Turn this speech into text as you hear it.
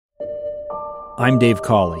I'm Dave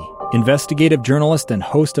Cawley, investigative journalist and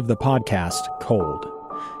host of the podcast Cold.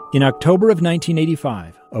 In October of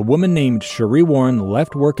 1985, a woman named Sheree Warren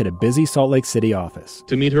left work at a busy Salt Lake City office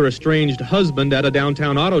to meet her estranged husband at a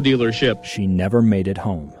downtown auto dealership. She never made it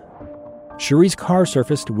home. Sheree's car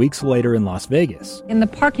surfaced weeks later in Las Vegas. In the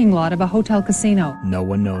parking lot of a hotel casino. No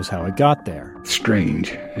one knows how it got there. Strange.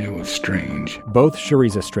 It was strange. Both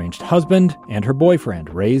Sheree's estranged husband and her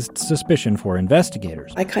boyfriend raised suspicion for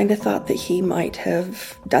investigators. I kind of thought that he might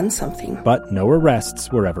have done something. But no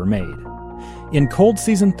arrests were ever made. In Cold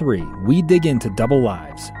Season 3, we dig into double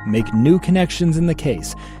lives, make new connections in the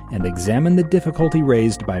case, and examine the difficulty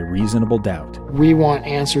raised by reasonable doubt. We want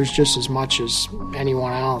answers just as much as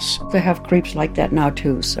anyone else. They have creeps like that now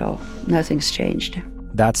too, so nothing's changed.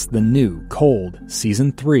 That's the new Cold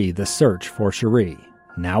Season 3, The Search for Sheree,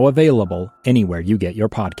 now available anywhere you get your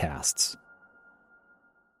podcasts.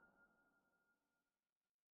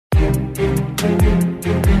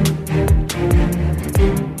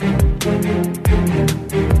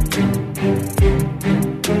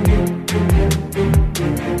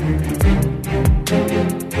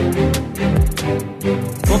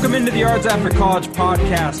 Welcome into the Yards After College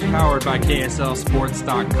podcast, powered by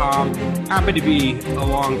KSLSports.com. Happy to be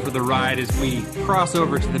along for the ride as we cross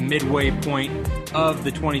over to the midway point of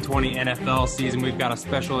the 2020 NFL season. We've got a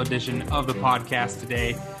special edition of the podcast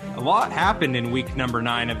today. A lot happened in week number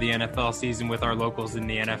 9 of the NFL season with our locals in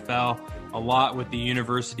the NFL. A lot with the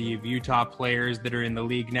University of Utah players that are in the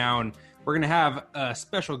league now, and we're going to have a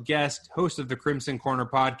special guest, host of the Crimson Corner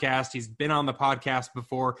podcast. He's been on the podcast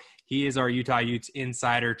before. He is our Utah Utes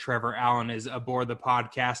insider. Trevor Allen is aboard the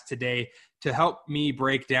podcast today to help me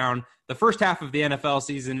break down the first half of the NFL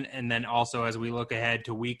season, and then also as we look ahead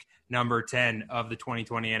to week number 10 of the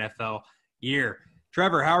 2020 NFL year.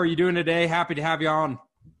 Trevor, how are you doing today? Happy to have you on.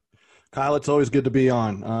 Kyle, it's always good to be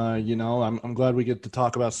on. I'm glad we get to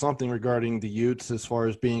talk about something regarding the Utes as far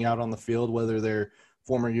as being out on the field, whether they're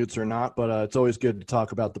former Utes or not, but it's always good to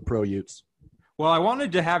talk about the pro Utes. Well, I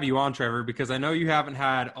wanted to have you on, Trevor, because I know you haven't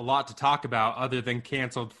had a lot to talk about other than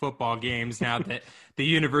canceled football games now that the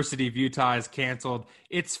University of Utah has canceled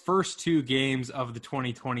its first 2 games of the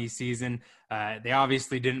 2020 season. They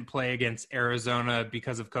obviously didn't play against Arizona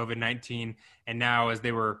because of COVID-19, and now as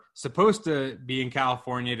they were supposed to be in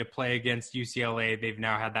California to play against UCLA, they've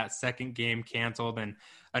now had that second game canceled, and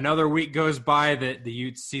another week goes by that the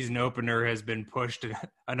Utes season opener has been pushed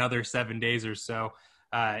another 7 days or so.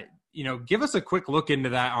 Give us a quick look into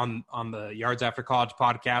that on the Yards After College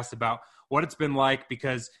podcast about what it's been like,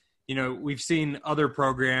 because, we've seen other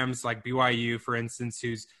programs like BYU, for instance,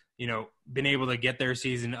 who's, been able to get their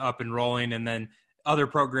season up and rolling. And then other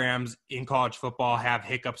programs in college football have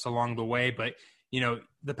hiccups along the way. But,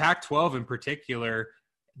 the Pac-12 in particular,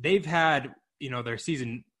 they've had, their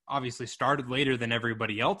season obviously started later than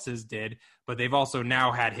everybody else's did, but they've also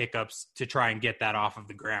now had hiccups to try and get that off of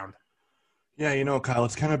the ground. Yeah, Kyle,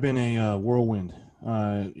 it's kind of been a whirlwind,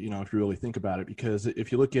 if you really think about it, because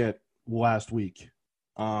if you look at last week,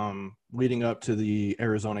 leading up to the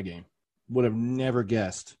Arizona game, would have never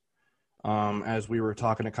guessed, as we were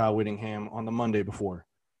talking to Kyle Whittingham on the Monday before,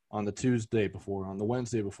 on the Tuesday before, on the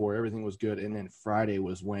Wednesday before, everything was good, and then Friday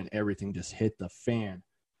was when everything just hit the fan.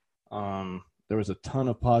 There was a ton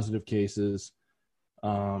of positive cases.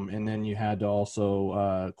 And then you had to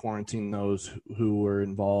also quarantine those who were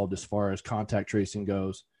involved as far as contact tracing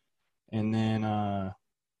goes. And then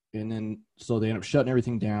so they ended up shutting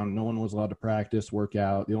everything down. No one was allowed to practice, work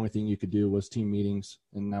out. The only thing you could do was team meetings,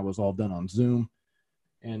 and that was all done on Zoom.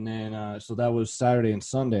 And then so that was Saturday and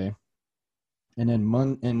Sunday. And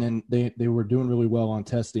then they were doing really well on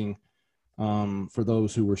testing for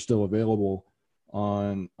those who were still available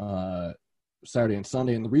on Saturday and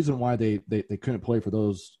Sunday. And the reason why they couldn't play, for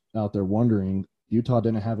those out there wondering, Utah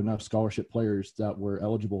didn't have enough scholarship players that were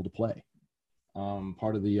eligible to play.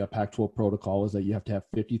 Part of the Pac-12 protocol is that you have to have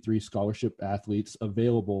 53 scholarship athletes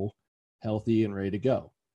available, healthy, and ready to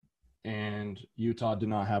go. And Utah did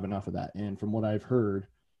not have enough of that. And from what I've heard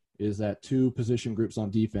is that 2 position groups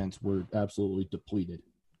on defense were absolutely depleted.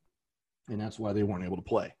 And that's why they weren't able to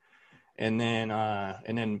play. And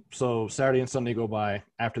then so Saturday and Sunday go by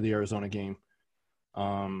after the Arizona game.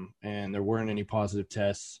 And there weren't any positive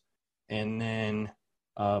tests. And then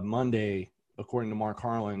Monday, according to Mark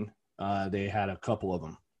Harlan, they had a couple of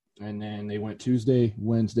them. And then they went Tuesday,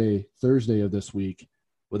 Wednesday, Thursday of this week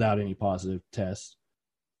without any positive tests.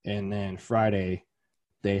 And then Friday,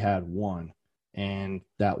 they had 1. And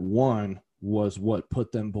that 1 was what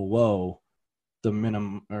put them below the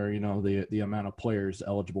minimum, or, the amount of players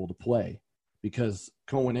eligible to play. Because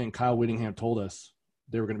going in, Kyle Whittingham told us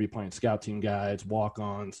they were going to be playing scout team guys,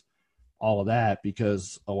 walk-ons, all of that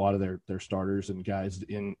because a lot of their starters and guys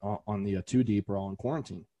on the 2 deep are all in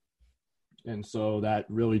quarantine. And so that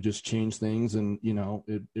really just changed things. And,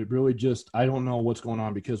 it really just, I don't know what's going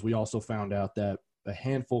on because we also found out that a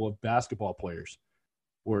handful of basketball players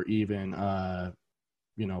were even,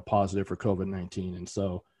 positive for COVID-19. And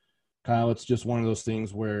so, Kyle, it's just one of those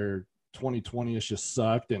things where 2020 has just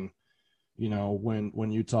sucked. And,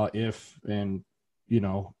 when Utah,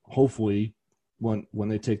 hopefully when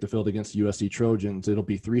they take the field against the USC Trojans, it'll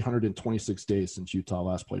be 326 days since Utah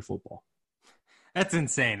last played football. That's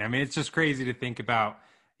insane. I mean, it's just crazy to think about,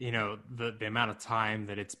 the amount of time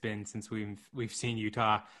that it's been since we've seen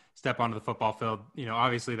Utah step onto the football field.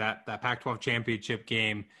 Obviously that Pac-12 championship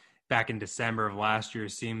game back in December of last year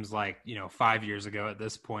seems like, 5 years ago at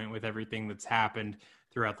this point with everything that's happened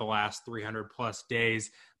throughout the last 300 plus days.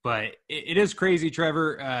 But it is crazy,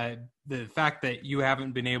 Trevor, the fact that you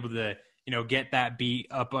haven't been able to, get that beat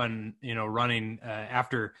up on, running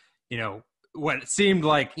after, what seemed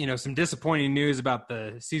like, some disappointing news about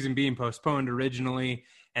the season being postponed originally,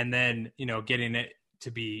 and then, getting it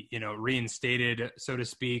to be, reinstated, so to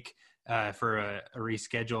speak, for a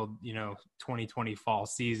rescheduled, 2020 fall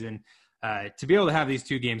season. To be able to have these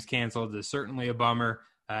 2 games canceled is certainly a bummer,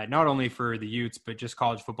 not only for the Utes, but just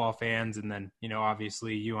college football fans. And then,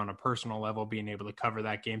 obviously you on a personal level being able to cover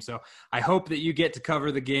that game. So I hope that you get to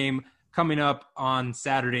cover the game coming up on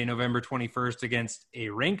Saturday, November 21st against a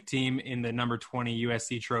ranked team in the number 20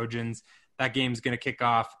 USC Trojans. That game's going to kick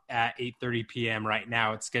off at 8:30 p.m. right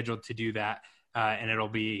now. It's scheduled to do that, and it'll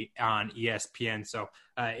be on ESPN. So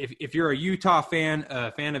if you're a Utah fan,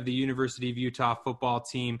 a fan of the University of Utah football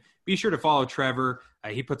team, be sure to follow Trevor.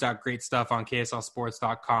 He puts out great stuff on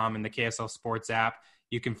KSLSports.com and the KSL Sports app.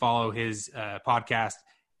 You can follow his podcast.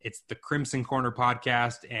 It's the Crimson Corner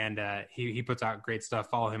podcast, and he puts out great stuff.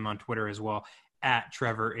 Follow him on Twitter as well, at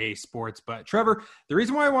Trevor A. Sports. But Trevor, the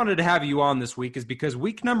reason why I wanted to have you on this week is because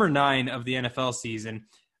week number 9 of the NFL season,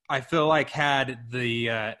 I feel like had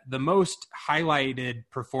the most highlighted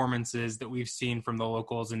performances that we've seen from the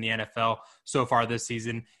locals in the NFL so far this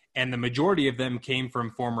season, and the majority of them came from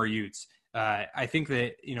former Utes. I think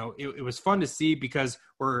that, it was fun to see because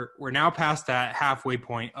we're now past that halfway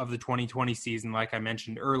point of the 2020 season, like I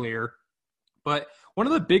mentioned earlier. But one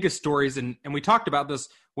of the biggest stories, and we talked about this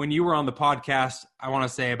when you were on the podcast, I want to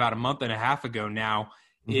say about a month and a half ago now,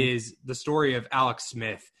 is the story of Alex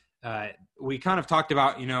Smith. We kind of talked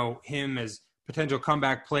about, him as potential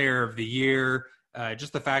comeback player of the year,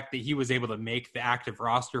 just the fact that he was able to make the active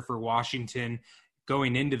roster for Washington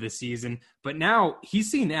going into the season. But now he's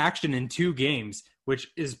seen action in 2 games, which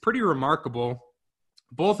is pretty remarkable.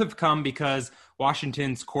 Both have come because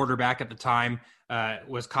Washington's quarterback at the time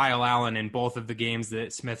was Kyle Allen in both of the games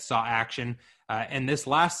that Smith saw action. And this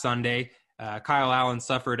last Sunday, Kyle Allen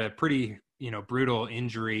suffered a pretty, brutal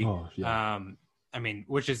injury. Oh, yeah.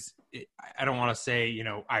 Which is, I don't want to say,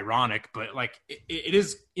 ironic, but like it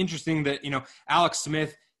is interesting that, Alex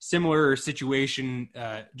Smith, similar situation,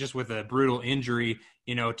 just with a brutal injury,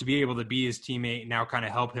 to be able to be his teammate and now kind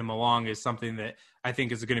of help him along is something that I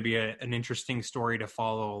think is going to be an interesting story to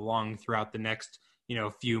follow along throughout the next,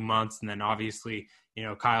 few months. And then obviously,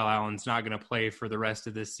 Kyle Allen's not going to play for the rest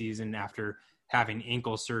of this season after having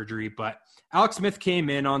ankle surgery. But Alex Smith came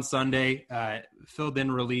in on Sunday, filled in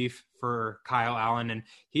relief for Kyle Allen, and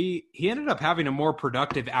he ended up having a more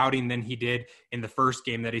productive outing than he did in the first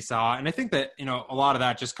game that he saw. And I think that, a lot of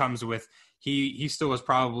that just comes with he still was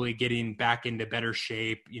probably getting back into better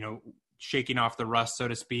shape, shaking off the rust, so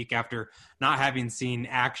to speak, after not having seen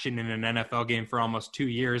action in an NFL game for almost 2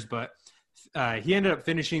 years. But he ended up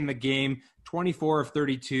finishing the game 24 of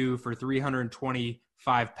 32 for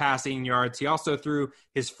 325 passing yards. He also threw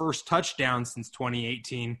his first touchdown since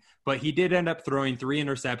 2018, but he did end up throwing 3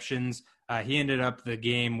 interceptions. He ended up the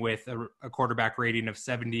game with a quarterback rating of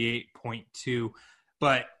 78.2.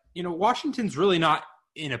 But, Washington's really not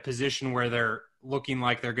in a position where they're looking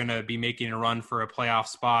like they're going to be making a run for a playoff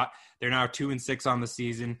spot. They're now 2-6 on the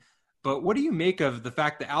season. But what do you make of the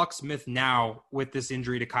fact that Alex Smith now, with this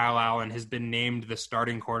injury to Kyle Allen, has been named the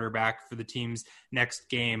starting quarterback for the team's next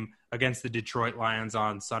game against the Detroit Lions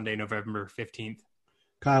on Sunday, November 15th?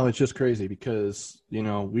 Kyle, it's just crazy because,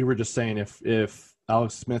 we were just saying if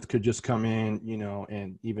Alex Smith could just come in,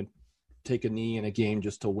 and even take a knee in a game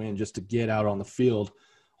just to win, just to get out on the field,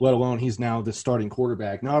 let alone he's now the starting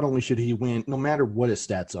quarterback. Not only should he win, no matter what his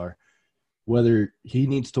stats are, whether he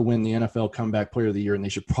needs to win the NFL Comeback Player of the Year, and they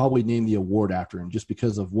should probably name the award after him just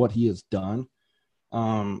because of what he has done.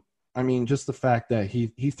 Just the fact that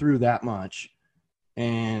he threw that much,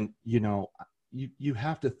 and, you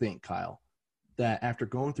have to think, Kyle, that after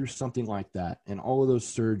going through something like that and all of those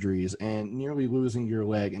surgeries and nearly losing your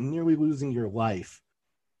leg and nearly losing your life,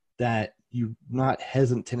 that you're not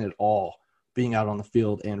hesitant at all being out on the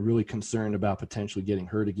field and really concerned about potentially getting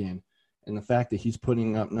hurt again. And the fact that he's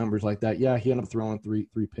putting up numbers like that, yeah, he ended up throwing three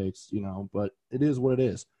picks, but it is what it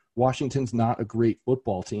is. Washington's not a great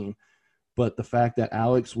football team, but the fact that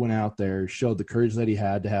Alex went out there, showed the courage that he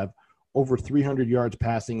had to have over 300 yards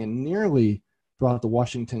passing and nearly brought the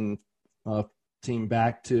Washington team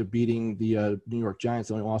back to beating the New York Giants.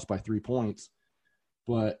 They only lost by 3 points.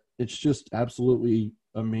 But it's just absolutely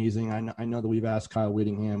amazing. I know that we've asked Kyle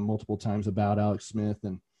Whittingham multiple times about Alex Smith,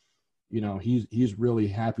 and he's really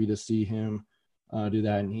happy to see him do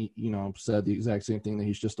that. And he said the exact same thing, that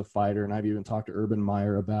he's just a fighter. And I've even talked to Urban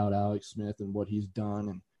Meyer about Alex Smith and what he's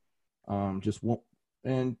done,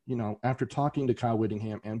 and after talking to Kyle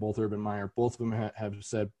Whittingham and both Urban Meyer, both of them have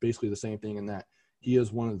said basically the same thing, in that he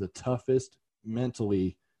is one of the toughest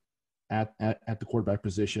mentally at the quarterback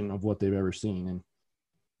position of what they've ever seen. And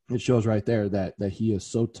it shows right there that he is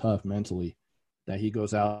so tough mentally that he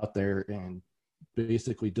goes out there and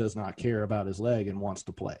basically does not care about his leg and wants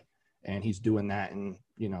to play. And he's doing that, and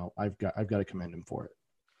I've got to commend him for it.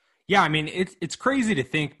 Yeah, I mean, it's crazy to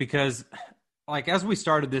think, because like as we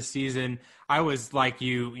started this season, I was like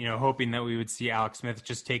you, hoping that we would see Alex Smith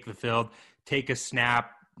just take the field, take a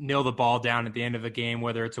snap, nail the ball down at the end of the game,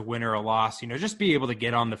 whether it's a win or a loss, just be able to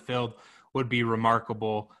get on the field would be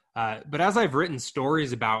remarkable. But as I've written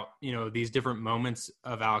stories about, these different moments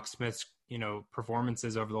of Alex Smith's,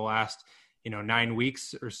 performances over the last, 9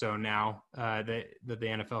 weeks or so now that the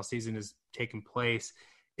NFL season has taken place,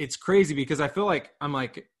 it's crazy because I feel like I'm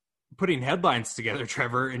like putting headlines together,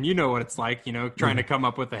 Trevor, and you know what it's like, trying to come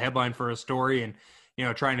up with a headline for a story and,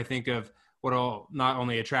 trying to think of what'll not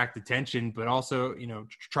only attract attention, but also,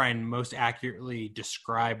 try and most accurately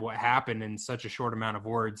describe what happened in such a short amount of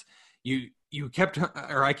words.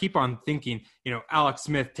 I keep on thinking, Alex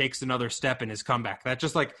Smith takes another step in his comeback. That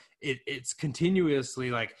just like, it's continuously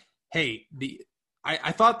like, hey,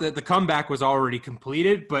 I thought that the comeback was already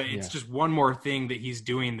completed, but it's just one more thing that he's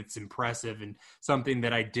doing that's impressive and something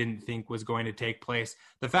that I didn't think was going to take place.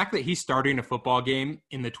 The fact that he's starting a football game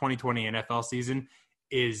in the 2020 NFL season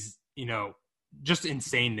is, just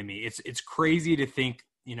insane to me. It's crazy to think,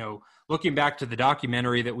 looking back to the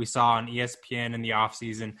documentary that we saw on ESPN in the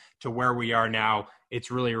offseason to where we are now, it's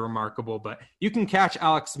really remarkable. But you can catch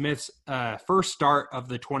Alex Smith's first start of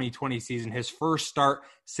the 2020 season, his first start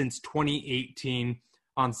since 2018,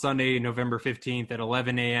 on Sunday, November 15th at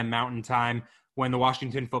 11 a.m. Mountain Time, when the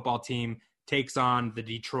Washington football team takes on the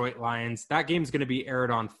Detroit Lions. That game's going to be aired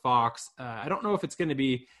on Fox. I don't know if it's going to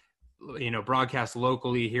be broadcast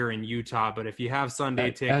locally here in Utah, but if you have Sunday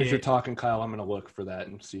ticket, as you're talking, Kyle, I'm going to look for that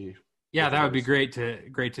and see. Yeah, that would be great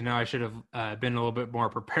to know. I should have been a little bit more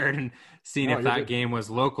prepared and seen if that game was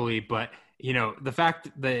locally, but the fact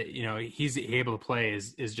that he's able to play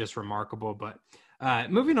is just remarkable. But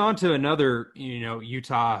moving on to another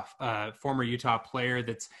Utah former Utah player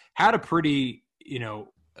that's had a pretty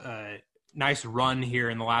nice run here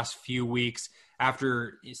in the last few weeks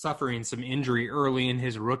after suffering some injury early in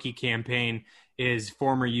his rookie campaign, is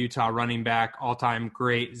former Utah running back, all-time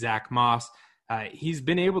great Zach Moss. He's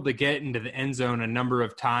been able to get into the end zone a number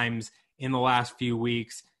of times in the last few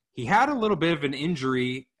weeks. He had a little bit of an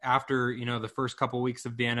injury after, the first couple of weeks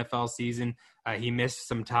of the NFL season. He missed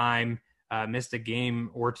some time, missed a game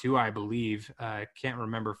or two, I believe. Can't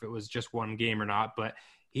remember if it was just one game or not, but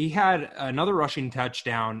he had another rushing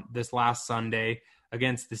touchdown this last Sunday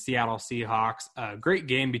against the Seattle Seahawks. A great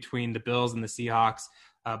game between the Bills and the Seahawks.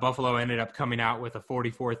 Buffalo ended up coming out with a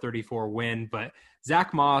 44-34 win, but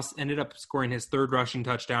Zach Moss ended up scoring his third rushing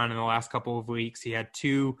touchdown in the last couple of weeks. He had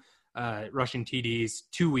two rushing TDs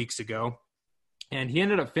 2 weeks ago, and he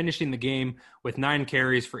ended up finishing the game with 9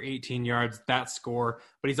 carries for 18 yards, that score.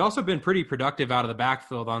 But he's also been pretty productive out of the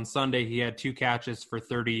backfield. On Sunday, he had 2 catches for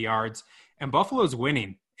 30 yards, and Buffalo's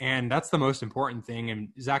winning. And that's the most important thing. And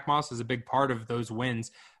Zach Moss is a big part of those wins.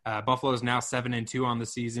 Buffalo is now 7-2 on the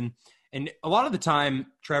season. And a lot of the time,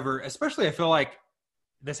 Trevor, especially I feel like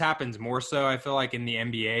this happens more so, I feel like in the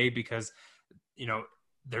NBA, because,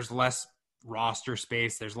 there's less roster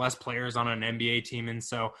space. There's less players on an NBA team. And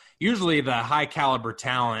so usually the high caliber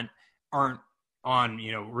talent aren't on,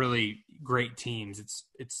 really great teams.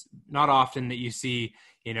 It's not often that you see,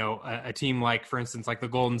 a team like, for instance, like the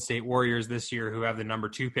Golden State Warriors this year, who have the number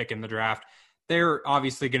 2 pick in the draft. They're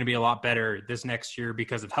obviously going to be a lot better this next year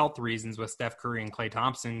because of health reasons with Steph Curry and Klay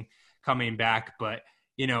Thompson coming back. But,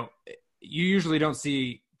 you usually don't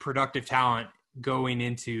see productive talent going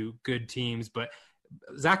into good teams. But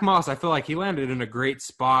Zach Moss, I feel like he landed in a great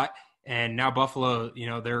spot. And now Buffalo,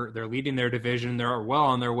 they're leading their division. They're well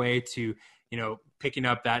on their way to, picking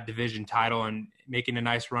up that division title and making a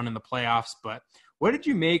nice run in the playoffs. But what did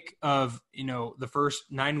you make of, the first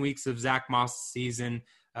 9 weeks of Zach Moss' season,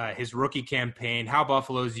 his rookie campaign, how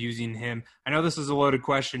Buffalo's using him? I know this is a loaded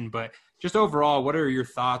question, but just overall, what are your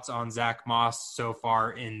thoughts on Zach Moss so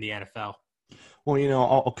far in the NFL? Well,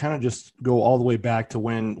 I'll kind of just go all the way back to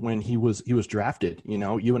when he was drafted.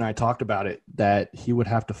 You and I talked about it, that he would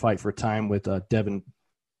have to fight for time with Devin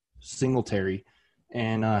Singletary,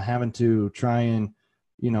 and having to try and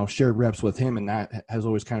share reps with him, and that has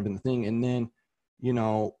always kind of been the thing. And then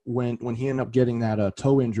when he ended up getting that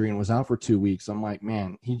toe injury and was out for 2 weeks, I'm like,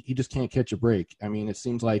 man, he just can't catch a break. I mean, it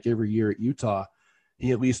seems like every year at Utah,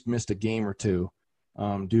 he at least missed a game or two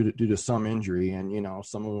due to some injury, and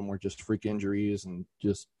some of them were just freak injuries and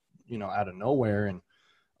just out of nowhere, and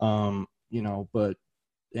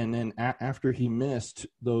and then after he missed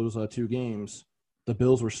those 2 games, the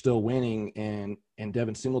Bills were still winning, and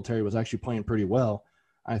Devin Singletary was actually playing pretty well.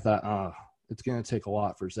 I thought, it's going to take a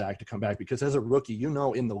lot for Zach to come back, because as a rookie, in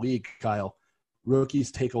the league, Kyle,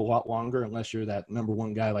 rookies take a lot longer unless you're that number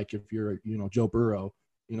one guy. Like if you're Joe Burrow,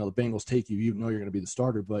 the Bengals take you, you're going to be the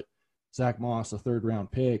starter, but Zach Moss, a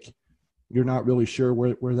 3rd-round pick, you're not really sure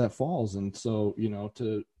where that falls. And so, you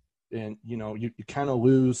kind of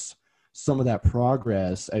lose some of that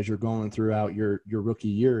progress as you're going throughout your rookie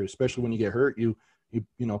year, especially when you get hurt. You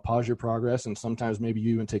pause your progress, and sometimes maybe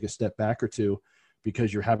you even take a step back or two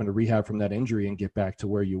because you're having to rehab from that injury and get back to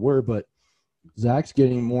where you were. But Zach's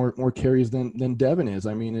getting more carries than Devin is.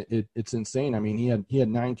 I mean, it's insane. I mean, he had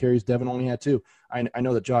 9 carries. Devin only had 2. I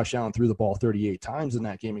know that Josh Allen threw the ball 38 times in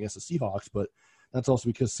that game against the Seahawks, but that's also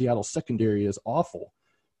because Seattle's secondary is awful.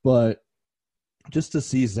 But just to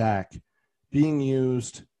see Zach being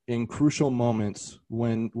used in crucial moments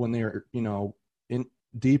when they're in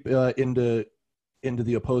deep into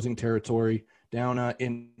the opposing territory, down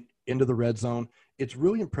into the red zone, it's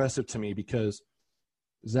really impressive to me, because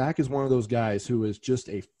Zach is one of those guys who is just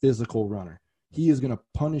a physical runner. He is going to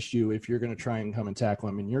punish you if you're going to try and come and tackle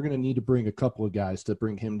him, and you're going to need to bring a couple of guys to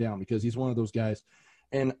bring him down, because he's one of those guys.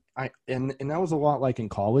 And that was a lot like in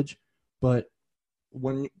college, but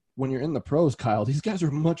when you're in the pros, Kyle, these guys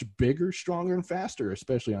are much bigger, stronger, and faster,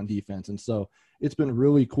 especially on defense. And so it's been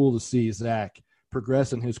really cool to see Zach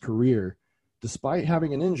progress in his career despite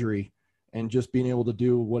having an injury and just being able to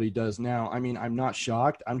do what he does now. I mean, I'm not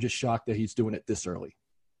shocked. I'm just shocked that he's doing it this early.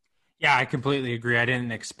 Yeah, I completely agree. I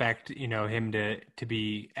didn't expect, him to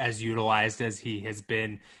be as utilized as he has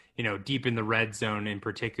been, deep in the red zone in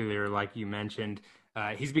particular, like you mentioned.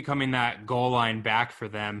 He's becoming that goal line back for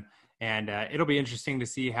them. And it'll be interesting to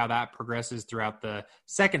see how that progresses throughout the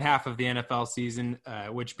second half of the NFL season,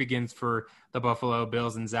 which begins for the Buffalo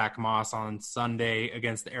Bills and Zach Moss on Sunday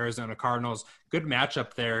against the Arizona Cardinals. Good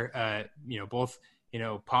matchup there. Both,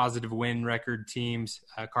 positive win record teams.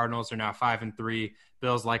 Cardinals are now 5-3.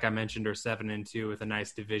 Bills, like I mentioned, are 7-2 with a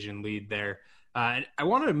nice division lead there. I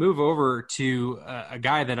wanted to move over to a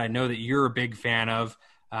guy that I know that you're a big fan of,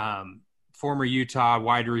 former Utah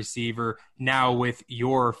wide receiver, now with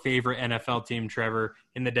your favorite NFL team, Trevor,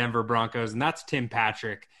 in the Denver Broncos, and that's Tim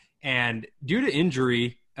Patrick. And due to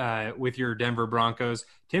injury with your Denver Broncos,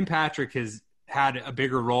 Tim Patrick has had a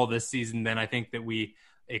bigger role this season than I think that we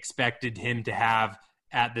expected him to have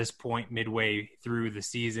at this point midway through the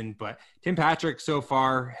season. But Tim Patrick so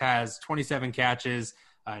far has 27 catches,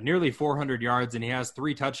 nearly 400 yards, and he has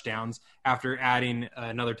 3 touchdowns after adding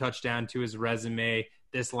another touchdown to his resume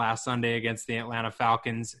this last Sunday against the Atlanta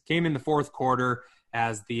Falcons. Came in the fourth quarter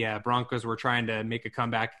as the Broncos were trying to make a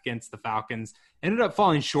comeback against the Falcons. Ended up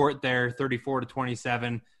falling short there,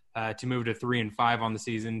 34-27, to move to 3-5 on the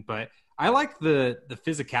season. But I like the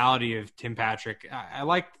physicality of Tim Patrick. I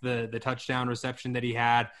liked the touchdown reception that he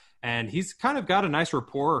had, and he's kind of got a nice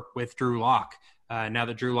rapport with Drew Lock now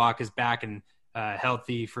that Drew Lock is back and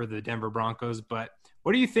healthy for the Denver Broncos. But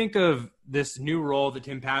what do you think of this new role that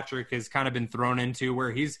Tim Patrick has kind of been thrown into,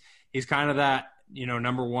 where he's kind of that,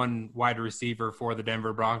 number one wide receiver for the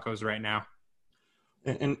Denver Broncos right now?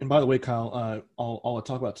 And by the way, Kyle, I'll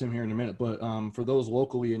talk about Tim here in a minute, but for those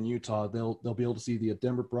locally in Utah, they'll be able to see the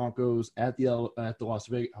Denver Broncos at the Las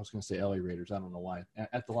Vegas. I was going to say LA Raiders. I don't know why.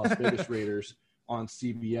 At the Las Vegas Raiders on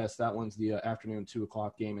CBS. That one's the afternoon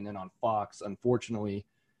 2:00 game, and then on Fox, unfortunately,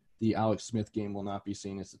 the Alex Smith game will not be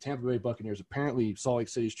seen. It's the Tampa Bay Buccaneers. Apparently, Salt Lake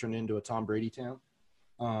City's turned into a Tom Brady town,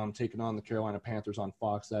 taking on the Carolina Panthers on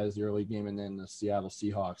Fox. That is the early game, and then the Seattle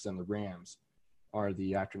Seahawks and the Rams are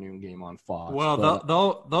the afternoon game on Fox. Well,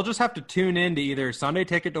 they'll just have to tune in to either Sunday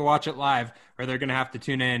Ticket to watch it live, or they're going to have to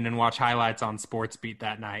tune in and watch highlights on SportsBeat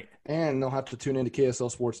that night. And they'll have to tune in to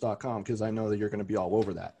KSLSports.com because I know that you're going to be all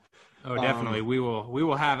over that. Oh, definitely. We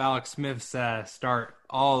will have Alex Smith's start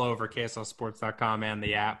all over KSLSports.com and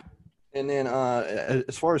the app. And then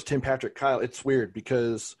as far as Tim Patrick, Kyle, it's weird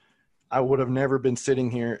because I would have never been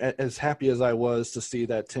sitting here as happy as I was to see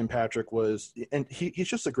that Tim Patrick was – and he's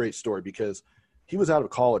just a great story because he was out of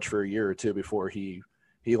college for a year or two before he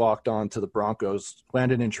locked on to the Broncos,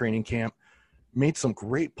 landed in training camp, made some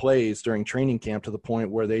great plays during training camp to the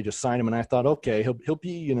point where they just signed him. And I thought, okay, he'll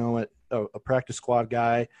be, a practice squad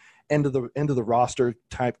guy, end of the roster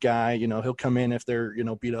type guy. He'll come in if they're,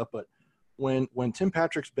 beat up. But when Tim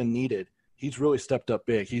Patrick's been needed, he's really stepped up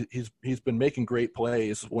big. He's been making great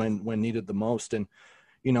plays when needed the most. And,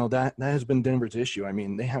 that has been Denver's issue. I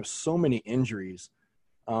mean, they have so many injuries.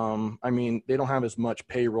 They don't have as much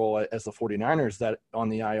payroll as the 49ers that on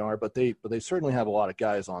the IR, but they certainly have a lot of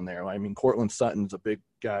guys on there. I mean, Cortland Sutton's a big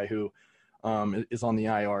guy who is on the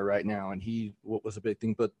IR right now, and he was a big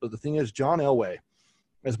thing. But the thing is, John Elway,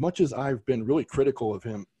 as much as I've been really critical of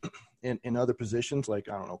him in other positions, like,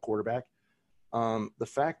 I don't know, quarterback, the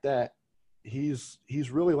fact that he's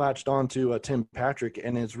really latched on to Tim Patrick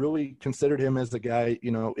and has really considered him as the guy,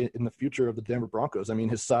 in the future of the Denver Broncos. I mean,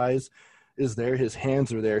 his size is there, his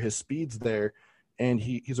hands are there, his speed's there, and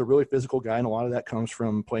he's a really physical guy, and a lot of that comes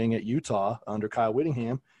from playing at Utah under Kyle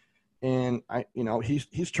Whittingham. And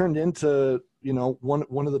he's turned into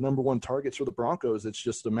one of the number one targets for the Broncos. It's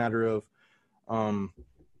just a matter of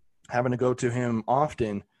having to go to him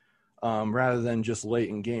often rather than just late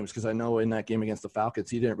in games, because I know in that game against the Falcons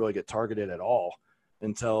he didn't really get targeted at all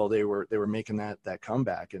until they were making that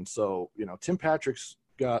comeback. And so Tim Patrick's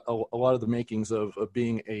got a lot of the makings of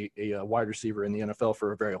being a wide receiver in the NFL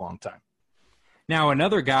for a very long time. Now,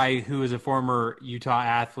 another guy who is a former Utah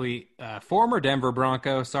athlete, former Denver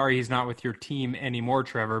Bronco. Sorry he's not with your team anymore,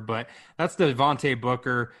 Trevor, but that's Devontae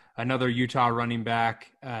Booker, another Utah running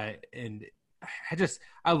back. And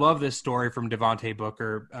I love this story from Devontae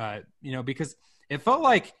Booker, because it felt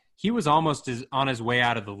like he was almost on his way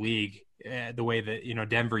out of the league, the way that,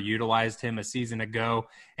 Denver utilized him a season ago.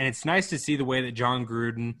 And it's nice to see the way that John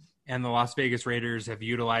Gruden and the Las Vegas Raiders have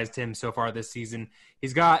utilized him so far this season.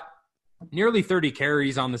 He's got nearly 30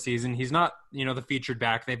 carries on the season. He's not, the featured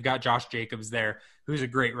back. They've got Josh Jacobs there, who's a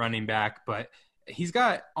great running back, but he's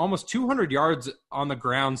got almost 200 yards on the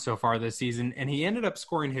ground so far this season. And he ended up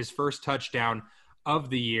scoring his first touchdown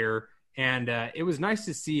of the year. And it was nice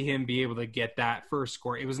to see him be able to get that first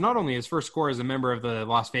score. It was not only his first score as a member of the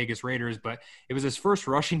Las Vegas Raiders, but it was his first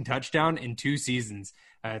rushing touchdown in 2 seasons.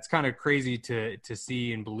 It's kind of crazy to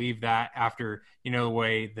see and believe that after, the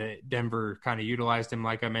way that Denver kind of utilized him,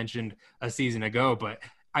 like I mentioned a season ago. But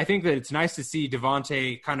I think that it's nice to see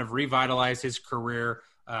Devontae kind of revitalize his career.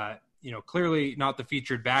 Clearly not the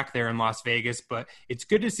featured back there in Las Vegas, but it's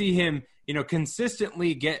good to see him,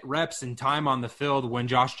 consistently get reps and time on the field when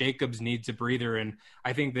Josh Jacobs needs a breather. And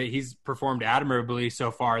I think that he's performed admirably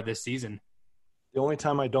so far this season. The only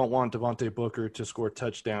time I don't want Devontae Booker to score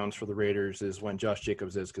touchdowns for the Raiders is when Josh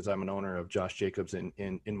Jacobs is, because I'm an owner of Josh Jacobs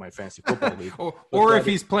in my fantasy football league. or if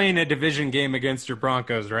he's playing a division game against your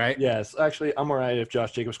Broncos, right? Yes. Actually, I'm all right if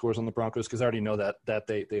Josh Jacobs scores on the Broncos because I already know that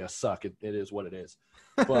they suck. It is what it is.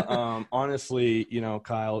 But honestly,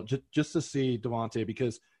 Kyle, just to see Devontae,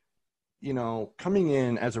 because, coming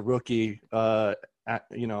in as a rookie,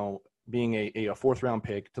 being a fourth-round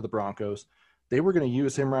pick to the Broncos, they were going to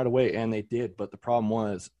use him right away, and they did. But the problem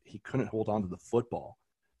was he couldn't hold on to the football.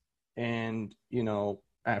 And,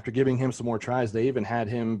 after giving him some more tries, they even had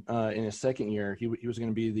him in his second year. He was going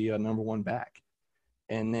to be the number one back.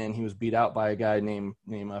 And then he was beat out by a guy named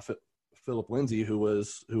Philip Lindsay, who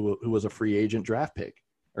was a free agent draft pick,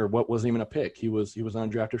 or what wasn't even a pick. He was an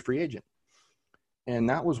undrafted free agent. And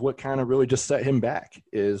that was what kind of really just set him back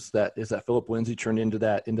is that Philip Lindsay turned into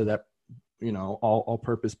that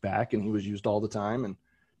all-purpose back, and he was used all the time.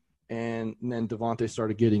 And then Devontae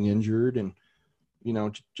started getting injured, and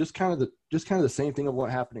just kind of the same thing of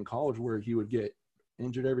what happened in college, where he would get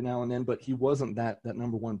injured every now and then, but he wasn't that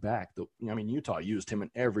number one back. Utah used him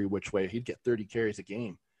in every which way. He'd get 30 carries a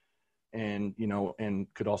game, and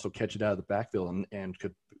could also catch it out of the backfield and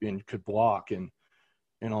could block and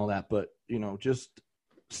all that. But just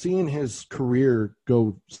seeing his career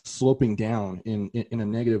go sloping down in a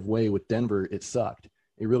negative way with Denver, it sucked.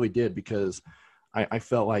 It really did, because I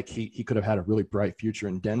felt like he could have had a really bright future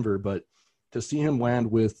in Denver. But to see him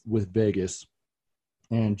land with Vegas,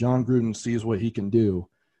 and John Gruden sees what he can do,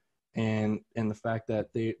 and the fact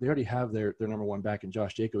that they already have their number one back in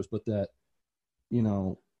Josh Jacobs, but that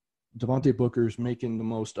Devontae Booker's making the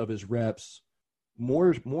most of his reps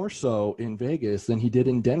more so in Vegas than he did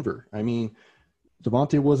in Denver. I mean,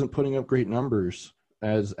 Devontae wasn't putting up great numbers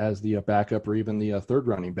as the backup or even the third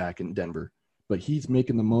running back in Denver, but he's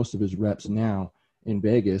making the most of his reps now in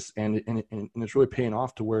Vegas, and it's really paying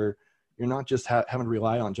off to where you're not just having to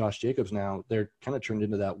rely on Josh Jacobs now. They're kind of turned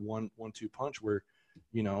into that 1-2 punch where,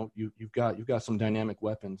 you've got some dynamic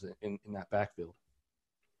weapons in that backfield.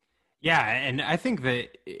 Yeah, and I think that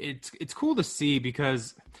it's cool to see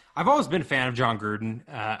because I've always been a fan of John Gruden.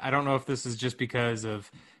 I don't know if this is just because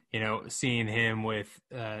of, seeing him with,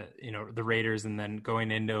 the Raiders and then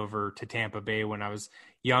going over to Tampa Bay when I was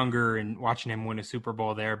younger and watching him win a Super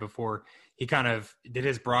Bowl there before he kind of did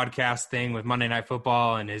his broadcast thing with Monday Night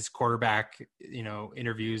Football and his quarterback,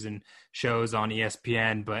 interviews and shows on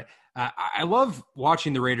ESPN. But I love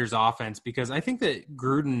watching the Raiders offense because I think that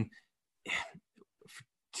Gruden –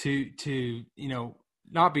 to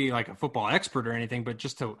not be like a football expert or anything, but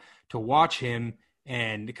just to watch him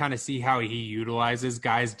and kind of see how he utilizes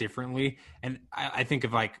guys differently. And I think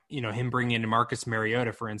of him bringing in Marcus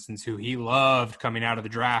Mariota, for instance, who he loved coming out of the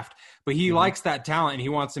draft, but he likes that talent and he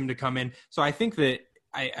wants him to come in. So I think that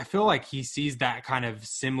I feel like he sees that kind of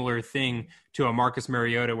similar thing to a Marcus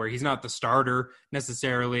Mariota, where he's not the starter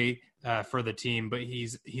necessarily for the team, but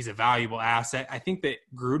he's a valuable asset. I think that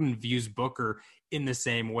Gruden views Booker in the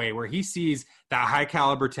same way, where he sees that high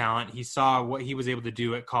caliber talent. He saw what he was able to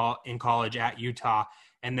do in college at Utah,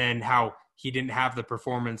 and then how he didn't have the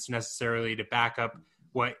performance necessarily to back up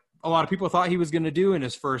what a lot of people thought he was going to do in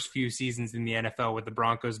his first few seasons in the NFL with the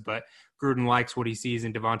Broncos. But Gruden likes what he sees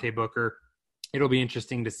in Devontae Booker. It'll be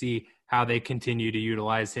interesting to see how they continue to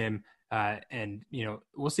utilize him. And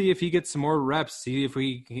we'll see if he gets some more reps, see if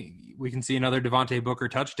we can see another Devontae Booker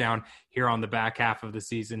touchdown here on the back half of the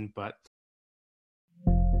season. But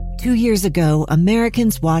 2 years ago,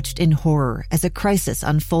 Americans watched in horror as a crisis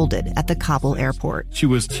unfolded at the Kabul airport. She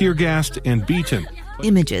was tear-gassed and beaten.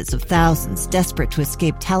 Images of thousands desperate to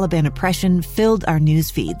escape Taliban oppression filled our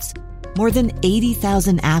news feeds. More than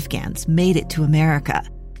 80,000 Afghans made it to America.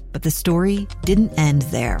 But the story didn't end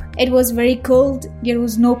there. It was very cold. There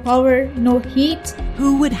was no power, no heat.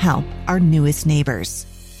 Who would help our newest neighbors?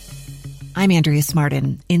 I'm Andrea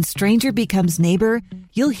Smartin. In Stranger Becomes Neighbor,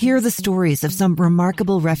 you'll hear the stories of some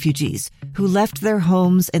remarkable refugees who left their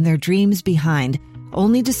homes and their dreams behind,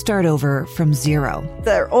 only to start over from zero.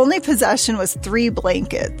 Their only possession was 3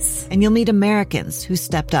 blankets. And you'll meet Americans who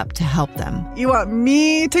stepped up to help them. You want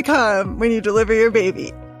me to come when you deliver your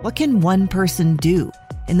baby. What can one person do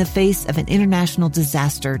in the face of an international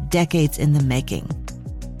disaster decades in the making?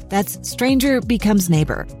 That's Stranger Becomes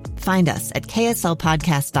Neighbor. Find us at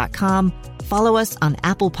kslpodcast.com. Follow us on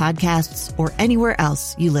Apple Podcasts or anywhere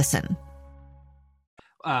else you listen.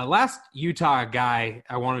 Last Utah guy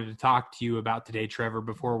I wanted to talk to you about today, Trevor,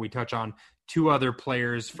 before we touch on 2 other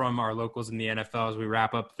players from our locals in the NFL as we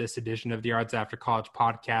wrap up this edition of the Yards After College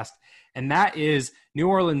podcast. And that is New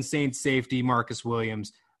Orleans Saints safety Marcus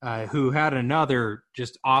Williams, who had another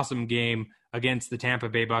just awesome game against the Tampa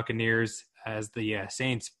Bay Buccaneers as the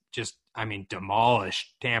Saints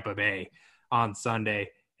demolished Tampa Bay on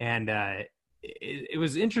Sunday. And it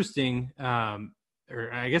was interesting,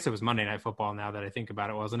 or I guess it was Monday Night Football now that I think about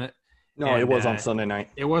it, wasn't it? No, it was on Sunday night.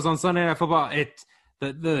 It was on Sunday Night Football.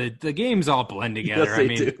 The games all blend together. Yes,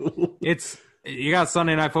 they do. You got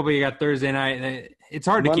Sunday Night Football, you got Thursday night. It's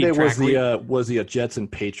hard to keep track. Monday was the Jets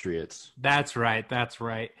and Patriots. That's right.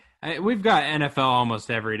 We've got NFL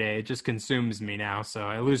almost every day. It just consumes me now, so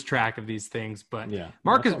I lose track of these things. But yeah,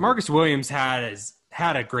 Marcus Williams had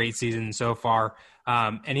a great season so far,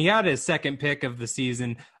 and he had his second pick of the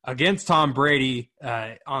season against Tom Brady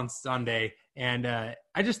on Sunday. And I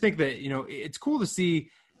just think that it's cool to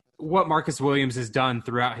see what Marcus Williams has done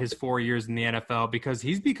throughout his 4 years in the NFL, because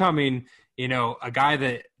he's becoming a guy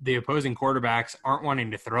that the opposing quarterbacks aren't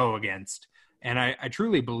wanting to throw against. And I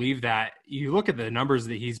truly believe that. You look at the numbers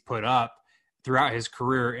that he's put up throughout his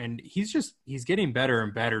career, and he's getting better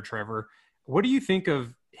and better, Trevor. What do you think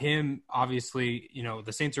of him? Obviously,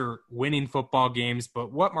 the Saints are winning football games,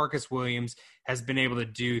 but what Marcus Williams has been able to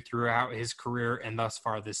do throughout his career and thus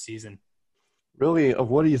far this season? Really, of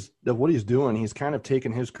what he's doing, he's kind of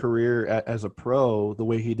taken his career as a pro the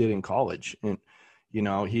way he did in college. And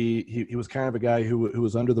he was kind of a guy who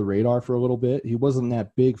was under the radar for a little bit. He wasn't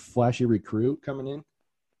that big, flashy recruit coming in.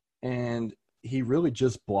 And he really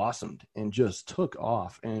just blossomed and just took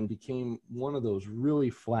off and became one of those really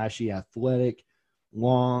flashy, athletic,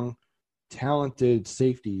 long, talented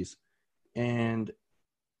safeties. And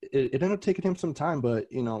it ended up taking him some time. But,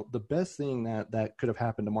 the best thing that could have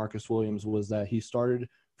happened to Marcus Williams was that he started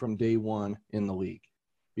from day one in the league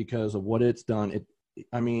because of what it's done.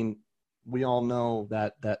 We all know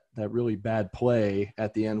that really bad play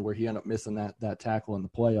at the end where he ended up missing that tackle in the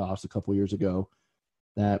playoffs a couple years ago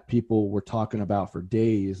that people were talking about for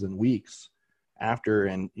days and weeks after.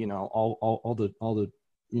 And, all the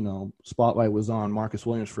spotlight was on Marcus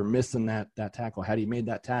Williams for missing that tackle. Had he made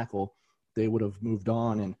that tackle, they would have moved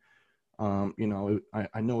on. And,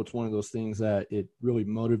 I know it's one of those things that it really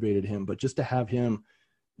motivated him, but just to have him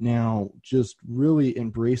now just really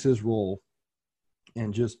embrace his role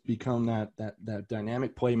and just become that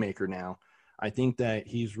dynamic playmaker now, I think that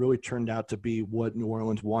he's really turned out to be what New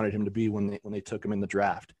Orleans wanted him to be when they took him in the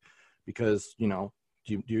draft. Because, do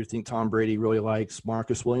you think Tom Brady really likes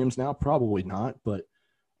Marcus Williams now? Probably not, but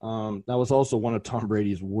that was also one of Tom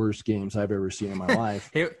Brady's worst games I've ever seen in my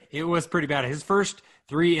life. It was pretty bad. His first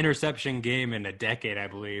 3 interception game in a decade, I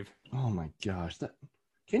believe. Oh my gosh.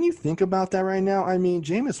 Can you think about that right now? I mean,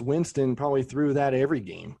 Jameis Winston probably threw that every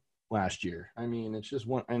game last year. I mean, it's just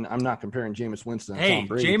one, and I'm not comparing Jameis Winston to Tom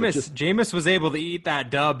Brady. Jameis was able to eat that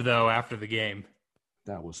dub though after the game.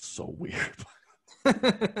 That was so weird.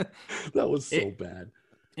 That was so bad.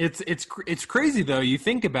 It's crazy though. You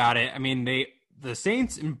think about it. I mean, the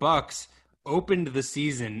Saints and Bucks opened the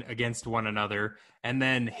season against one another and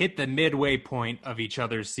then hit the midway point of each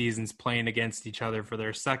other's seasons playing against each other for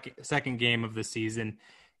their second game of the season.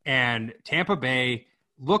 And Tampa Bay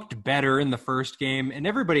looked better in the first game, and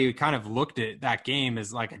everybody kind of looked at that game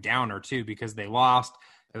as like a downer too because they lost.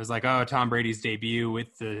 It was like, oh, Tom Brady's debut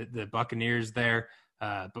with the Buccaneers there.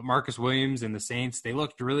 But Marcus Williams and the Saints, they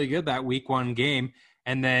looked really good that week 1 game.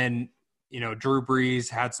 And then, Drew Brees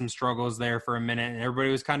had some struggles there for a minute, and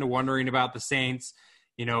everybody was kind of wondering about the Saints,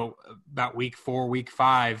 about week 4, week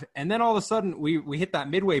 5. And then all of a sudden we hit that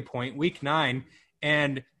midway point, week 9,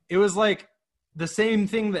 and it was like the same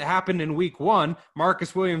thing that happened in week 1.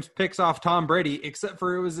 Marcus Williams picks off Tom Brady, except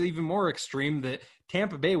for it was even more extreme that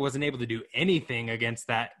Tampa Bay wasn't able to do anything against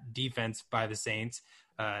that defense by the Saints,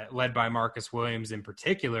 led by Marcus Williams in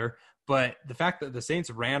particular. But the fact that the Saints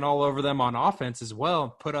ran all over them on offense as well,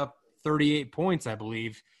 put up 38 points, I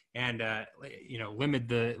believe, and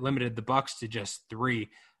limited the Bucks to just 3.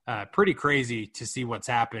 Pretty crazy to see what's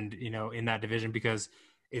happened, in that division, because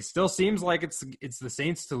it still seems like it's the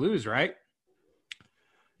Saints to lose, right?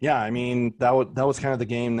 Yeah, I mean that was kind of the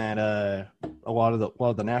game that a lot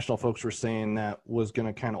of the national folks were saying that was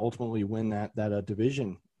going to kind of ultimately win that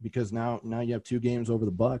division, because now you have 2 games over the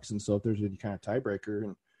Bucks, and so if there's any kind of tiebreaker,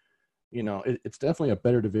 and it's definitely a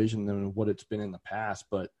better division than what it's been in the past.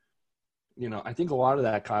 But I think a lot of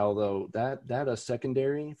that, Kyle, though, that a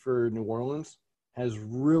secondary for New Orleans has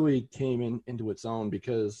really came into its own,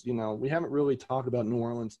 because we haven't really talked about New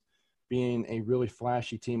Orleans being a really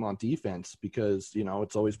flashy team on defense, because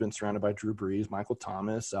it's always been surrounded by Drew Brees, Michael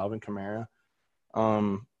Thomas, Alvin Kamara.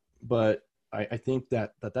 But I think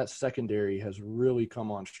that secondary has really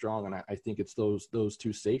come on strong, and I think it's those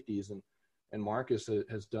 2 safeties, and Marcus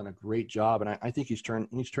has done a great job, and I think he's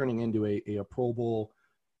turning into a Pro Bowl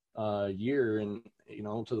year, and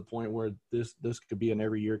to the point where this could be an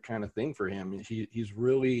every year kind of thing for him. He's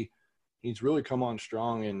really come on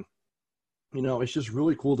strong, and it's just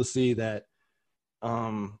really cool to see that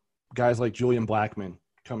guys like Julian Blackmon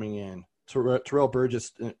coming in, Terrell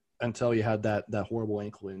Burgess until he had that horrible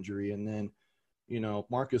ankle injury, and then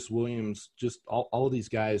Marcus Williams, just all these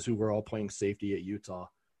guys who were all playing safety at Utah,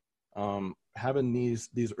 having these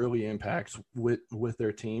early impacts with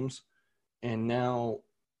their teams. And now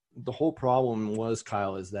the whole problem was,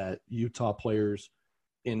 Kyle, is that Utah players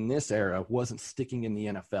in this era wasn't sticking in the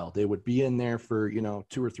NFL. They would be in there for 2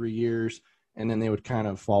 or 3 years, and then they would kind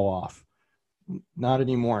of fall off. Not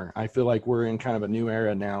anymore. I feel like we're in kind of a new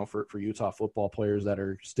era now for Utah football players that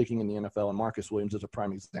are sticking in the NFL, and Marcus Williams is a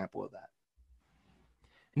prime example of that.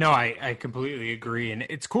 No, I completely agree. And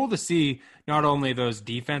it's cool to see not only those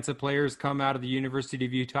defensive players come out of the University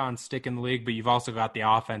of Utah and stick in the league, but you've also got the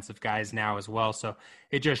offensive guys now as well. So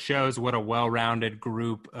it just shows what a well-rounded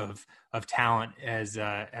group of talent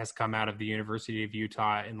has come out of the University of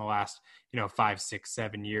Utah in the last, 5, 6,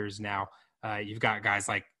 7 years now. You've got guys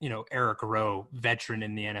like, Eric Rowe, veteran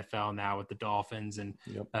in the NFL now with the Dolphins. And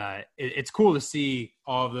it's cool to see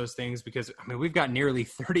all of those things, because, we've got nearly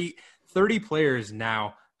 30 players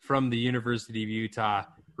now from the University of Utah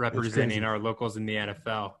representing our locals in the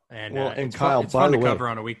NFL. And, it's Kyle, it's fun to cover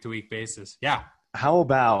on a week-to-week basis. Yeah. How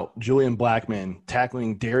about Julian Blackmon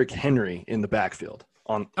tackling Derrick Henry in the backfield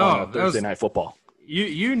on Thursday Night Football?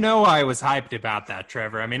 I was hyped about that,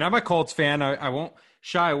 Trevor. I'm a Colts fan. I won't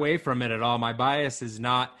shy away from it at all. My bias is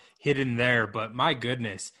not hidden there, but my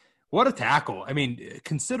goodness, what a tackle.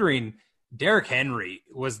 Considering Derrick Henry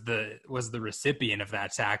was the recipient of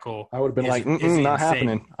that tackle. I would have been not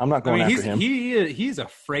happening. I'm not going after him. He's a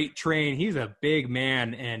freight train. He's a big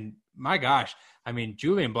man, and my gosh, I mean,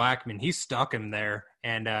 Julian Blackmon, he stuck him there,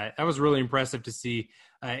 and that was really impressive to see.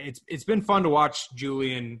 It's been fun to watch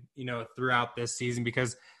Julian, throughout this season,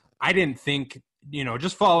 because I didn't think,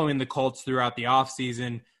 just following the Colts throughout the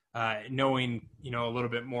offseason, knowing, a little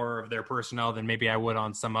bit more of their personnel than maybe I would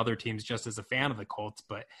on some other teams just as a fan of the Colts,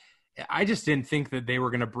 but I just didn't think that they were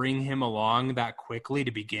going to bring him along that quickly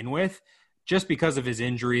to begin with. Just because of his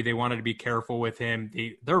injury, they wanted to be careful with him.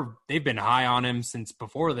 They've been high on him since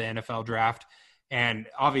before the NFL draft, and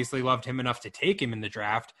obviously loved him enough to take him in the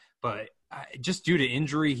draft. But just due to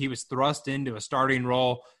injury, he was thrust into a starting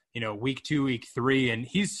role, week 2, week 3, and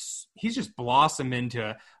he's just blossomed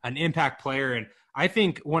into an impact player. And I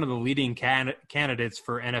think one of the leading candidates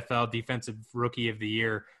for NFL Defensive Rookie of the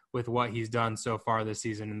Year with what he's done so far this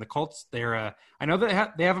season. And the Colts, I know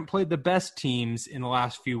that they haven't played the best teams in the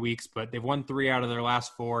last few weeks, but they've won 3 out of their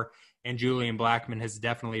last 4, and Julian Blackmon has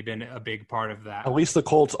definitely been a big part of that. At least the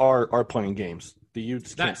Colts are playing games. The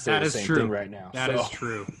Utes can't say the same thing right now. That is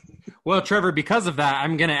true. Well, Trevor, because of that,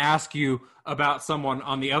 I'm going to ask you about someone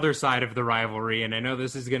on the other side of the rivalry, and I know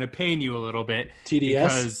this is going to pain you a little bit.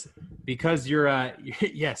 TDS? Because you're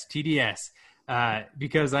yes, TDS.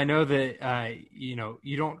 Because I know that,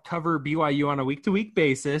 you don't cover BYU on a week-to-week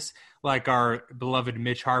basis like our beloved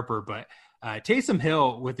Mitch Harper, but Taysom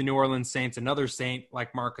Hill with the New Orleans Saints, another Saint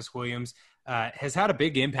like Marcus Williams, has had a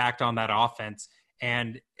big impact on that offense.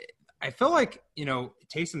 And I feel like,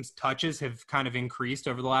 Taysom's touches have kind of increased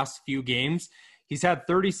over the last few games. He's had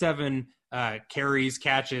 37 carries,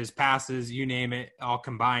 catches, passes, you name it, all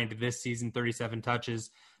combined this season, 37 touches.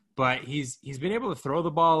 But he's been able to throw the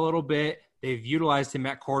ball a little bit. They've utilized him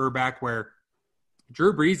at quarterback, where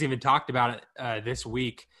Drew Brees even talked about it this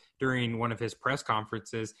week during one of his press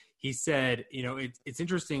conferences. He said, it's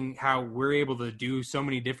interesting how we're able to do so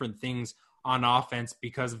many different things on offense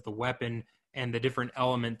because of the weapon and the different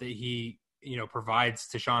element that he, provides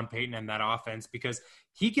to Sean Payton and that offense, because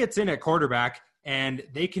he gets in at quarterback and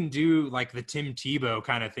they can do like the Tim Tebow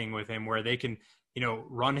kind of thing with him, where they can,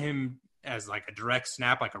 run him as like a direct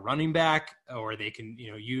snap, like a running back, or they can,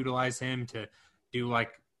 utilize him to do like,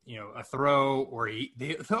 a throw, or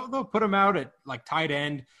they'll put him out at like tight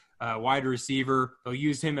end, wide receiver. They'll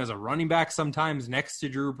use him as a running back sometimes next to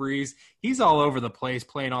Drew Brees. He's all over the place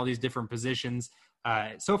playing all these different positions.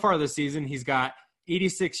 So far this season, he's got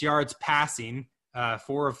 86 yards passing,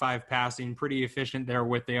 4 of 5 passing, pretty efficient there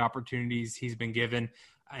with the opportunities he's been given.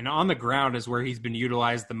 And on the ground is where he's been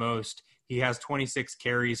utilized the most. He has 26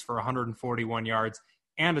 carries for 141 yards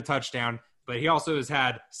and a touchdown, but he also has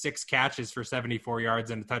had 6 catches for 74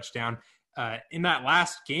 yards and a touchdown. In that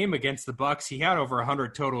last game against the Bucs, he had over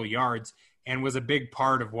 100 total yards and was a big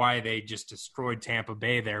part of why they just destroyed Tampa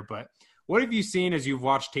Bay there. But what have you seen as you've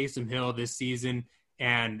watched Taysom Hill this season,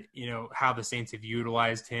 and how the Saints have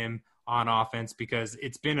utilized him on offense, because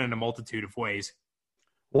it's been in a multitude of ways?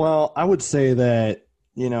 Well, I would say that,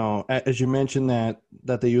 as you mentioned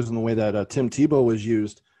that they use in the way that Tim Tebow was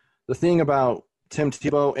used, the thing about Tim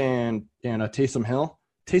Tebow and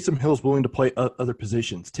Taysom Hill's willing to play other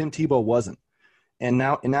positions. Tim Tebow wasn't. And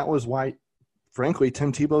that was why, frankly,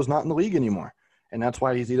 Tim Tebow's not in the league anymore. And that's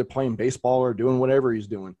why he's either playing baseball or doing whatever he's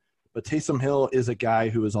doing. But Taysom Hill is a guy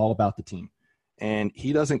who is all about the team. And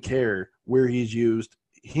he doesn't care where he's used.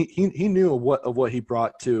 He knew of what he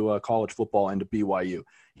brought to college football and to BYU.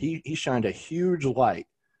 He shined a huge light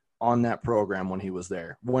on that program when he was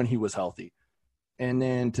there, when he was healthy. And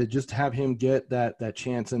then to just have him get that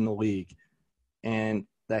chance in the league, and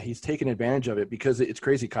that he's taken advantage of it, because it's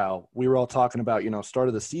crazy, Kyle. We were all talking about, start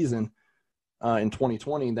of the season in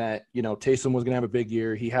 2020 that, Taysom was going to have a big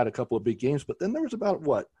year. He had a couple of big games, but then there was about,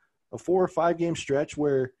 a 4 or 5 game stretch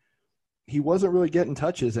where he wasn't really getting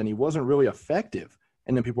touches and he wasn't really effective.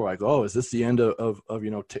 And then people were like, oh, is this the end of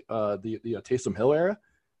the Taysom Hill era?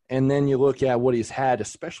 And then you look at what he's had,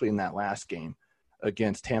 especially in that last game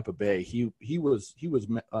against Tampa Bay. He was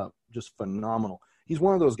just phenomenal. He's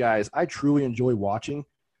one of those guys I truly enjoy watching,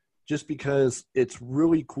 just because it's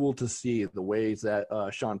really cool to see the ways that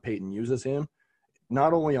Sean Payton uses him,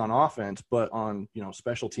 not only on offense, but on,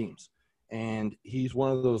 special teams. And he's one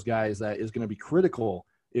of those guys that is going to be critical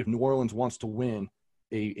if New Orleans wants to win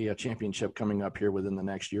a championship coming up here within the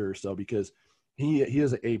next year or so, because he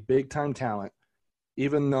is a big-time talent,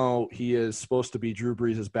 even though he is supposed to be Drew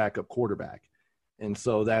Brees' backup quarterback. And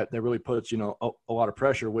so that really puts, a lot of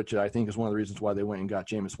pressure, which I think is one of the reasons why they went and got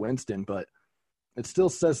Jameis Winston. But it still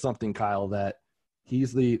says something, Kyle, that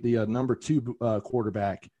he's the number 2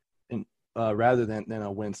 quarterback, and rather than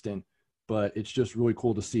a Winston. but it's just really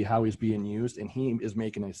cool to see how he's being used, and he is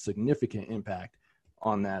making a significant impact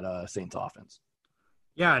on that Saints offense.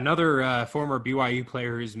 Yeah, another former BYU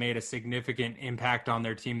player who's made a significant impact on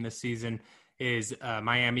their team this season is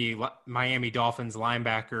Miami Dolphins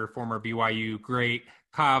linebacker, former BYU great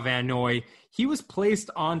Kyle Van Noy. He was placed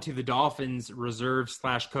onto the Dolphins reserve /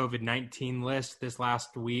 COVID-19 list this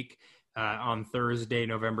last week on Thursday,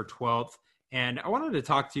 November 12th. And I wanted to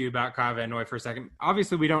talk to you about Kyle Van Noy for a second.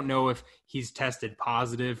 Obviously, we don't know if he's tested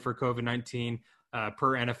positive for COVID-19.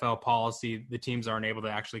 Per NFL policy, the teams aren't able to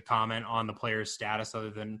actually comment on the player's status other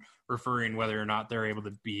than referring whether or not they're able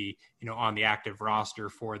to be, on the active roster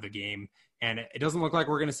for the game. And it doesn't look like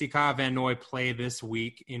we're going to see Kyle Van Noy play this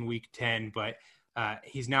week in Week 10, but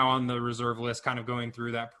he's now on the reserve list, kind of going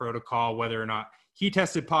through that protocol, whether or not he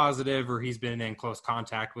tested positive or he's been in close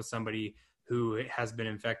contact with somebody who has been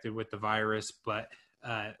infected with the virus. But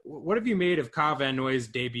what have you made of Kyle Van Noy's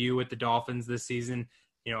debut with the Dolphins this season?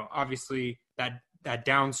 Obviously that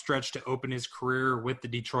down stretch to open his career with the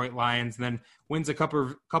Detroit Lions, and then wins a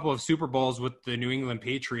couple of Super Bowls with the New England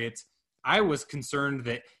Patriots. I was concerned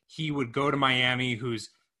that he would go to Miami, who's,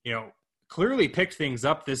 clearly picked things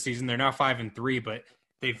up this season. They're now 5-3, but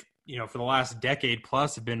they've, for the last decade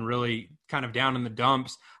plus have been really kind of down in the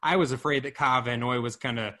dumps. I was afraid that Kyle Van Noy was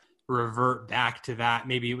going to revert back to that.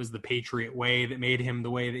 Maybe it was the Patriot way that made him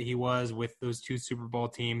the way that he was with those 2 Super Bowl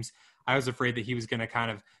teams. I was afraid that he was going to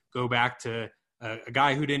kind of go back to a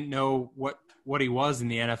guy who didn't know what he was in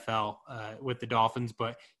the NFL with the Dolphins,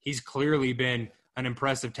 but he's clearly been an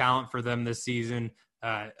impressive talent for them this season,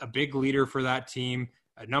 a big leader for that team,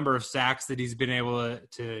 a number of sacks that he's been able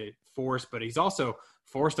to force, but he's also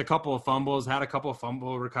forced a couple of fumbles, had a couple of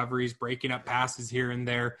fumble recoveries, breaking up passes here and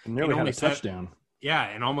there. And nearly had a touchdown.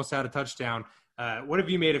 And almost had a touchdown. What have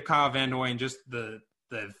you made of Kyle Van Noy and just the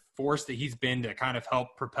force that he's been to kind of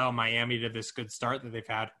help propel Miami to this good start that they've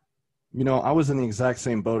had? I was in the exact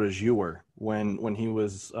same boat as you were when he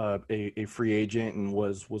was a free agent and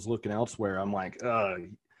was looking elsewhere. I'm like,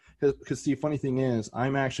 because the funny thing is,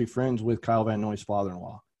 I'm actually friends with Kyle Van Noy's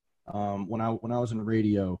father-in-law. When I was in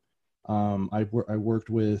radio, I worked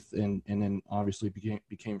with and then obviously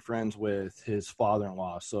became friends with his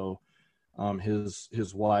father-in-law. So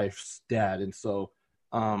his wife's dad, and so.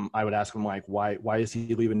 I would ask him, like, why is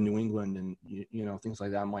he leaving New England and, things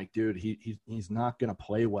like that. I'm like, dude, he's not going to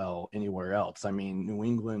play well anywhere else. I mean, New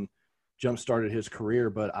England jump-started his career,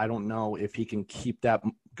 but I don't know if he can keep that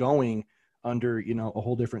going under, a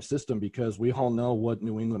whole different system, because we all know what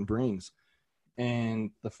New England brings.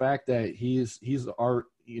 And the fact that he's our,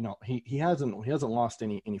 he hasn't lost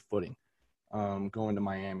any footing going to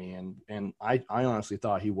Miami. And I honestly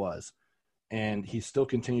thought he was. And he still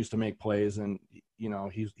continues to make plays, and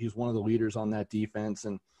he's one of the leaders on that defense.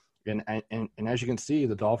 And as you can see,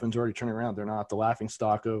 the Dolphins are already turning around. They're not the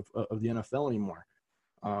laughingstock of the NFL anymore.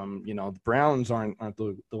 The Browns aren't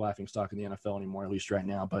the laughingstock of the NFL anymore, at least right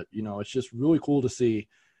now. But it's just really cool to see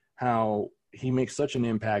how he makes such an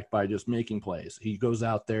impact by just making plays. He goes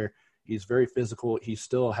out there, he's very physical. He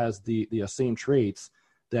still has the same traits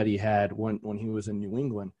that he had when he was in New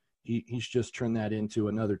England. He's just turned that into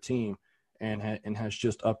another team. And has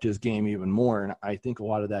just upped his game even more. And I think a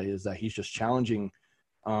lot of that is that he's just challenging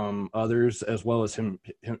others as well as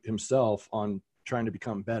himself on trying to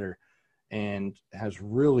become better, and has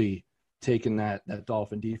really taken that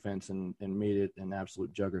Dolphin defense and made it an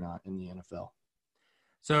absolute juggernaut in the NFL.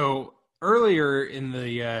 So earlier in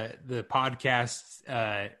the podcast,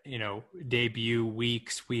 debut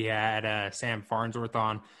weeks, we had Sam Farnsworth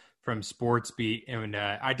on from SportsBeat, and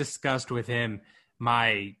I discussed with him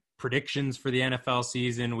my predictions for the NFL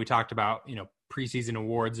season. We talked about, preseason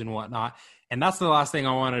awards and whatnot. And that's the last thing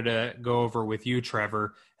I wanted to go over with you,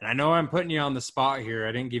 Trevor. And I know I'm putting you on the spot here.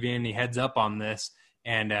 I didn't give you any heads up on this.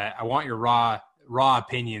 And I want your raw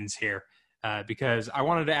opinions here because I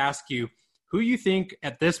wanted to ask you who you think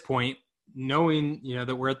at this point, knowing,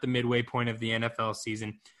 that we're at the midway point of the NFL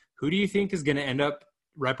season, who do you think is going to end up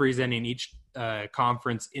representing each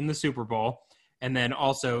conference in the Super Bowl? And then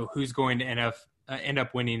also who's going to end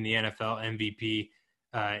up winning the NFL MVP?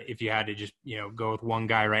 If you had to just go with one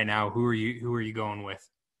guy right now, who are you going with?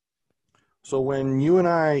 So when you and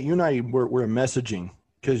I were messaging,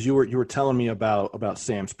 because you were telling me about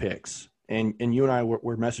Sam's picks, and you and I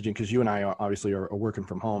were messaging because you and I obviously are working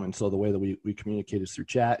from home, and so the way that we communicate is through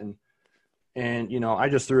chat, and I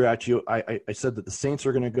just threw at you. I said that the Saints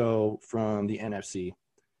are going to go from the NFC,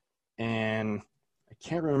 and I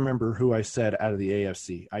can't remember who I said out of the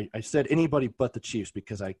AFC. I said anybody but the Chiefs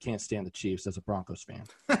because I can't stand the Chiefs as a Broncos fan.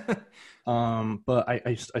 But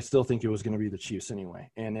I still think it was going to be the Chiefs anyway.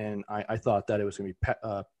 And then I thought that it was going to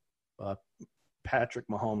be Patrick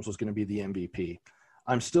Mahomes was going to be the MVP.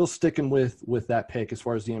 I'm still sticking with that pick as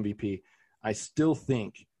far as the MVP. I still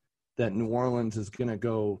think that New Orleans is going to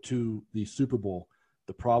go to the Super Bowl.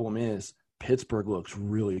 The problem is Pittsburgh looks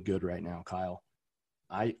really good right now, Kyle.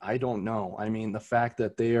 I don't know. I mean, the fact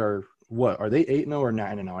that they are are they 8-0 or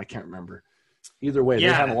 9-0? I can't remember. Either way,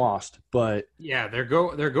 they haven't lost. But yeah, they're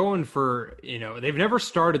going for, they've never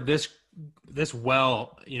started this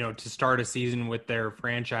well, to start a season with their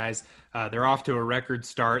franchise. They're off to a record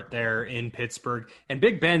start there in Pittsburgh, and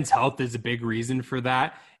Big Ben's health is a big reason for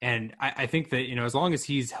that. And I think that, as long as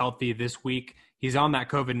he's healthy this week, he's on that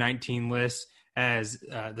COVID-19 list as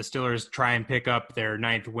the Steelers try and pick up their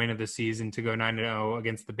 9th win of the season to go 9-0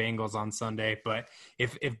 against the Bengals on Sunday. But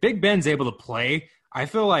if Big Ben's able to play, I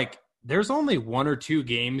feel like there's only 1 or 2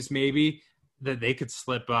 games maybe that they could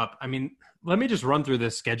slip up. I mean, let me just run through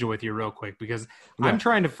this schedule with you real quick, because I'm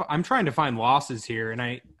trying to find losses here,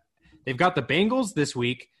 and they've got the Bengals this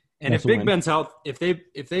week, and if Big Ben's health, if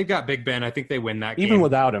they've got Big Ben, I think they win that game. Even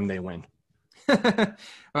without him, they win.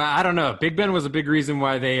 I don't know. Big Ben was a big reason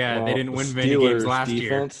why they didn't win many games last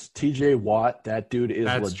year. TJ Watt, that dude is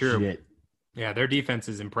legit. True. Yeah, their defense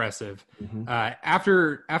is impressive. Mm-hmm.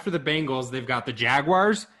 After the Bengals, they've got the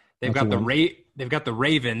Jaguars. They've got the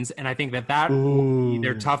Ravens, and I think that will be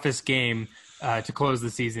their toughest game to close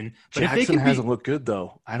the season. But Jackson hasn't looked good,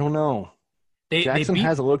 though. I don't know. Jackson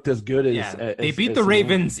hasn't looked as good as they beat the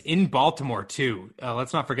Ravens in Baltimore too.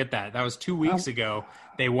 Let's not forget that. That was 2 weeks ago.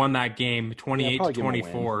 They won that game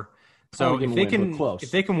 28-24. So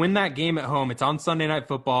if they can win that game at home, it's on Sunday Night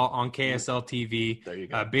Football on KSL TV. There you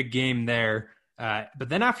go. Big game there. But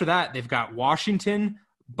then after that, they've got Washington,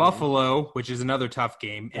 Buffalo, which is another tough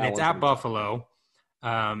game, and it's at Buffalo.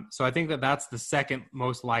 So I think that's the second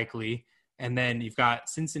most likely. And then you've got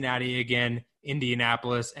Cincinnati again,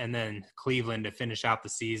 Indianapolis, and then Cleveland to finish out the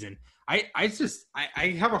season. I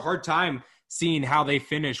have a hard time seeing how they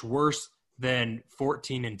finish worse than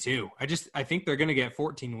 14-2. I think they're going to get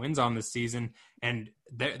 14 wins on this season, and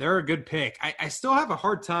they're a good pick. I still have a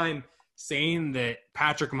hard time saying that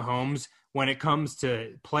Patrick Mahomes, when it comes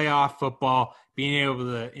to playoff football, being able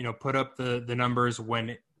to put up the numbers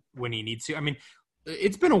when he needs to. I mean,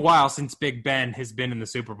 it's been a while since Big Ben has been in the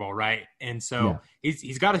Super Bowl, right? And so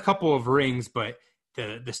he's got a couple of rings, but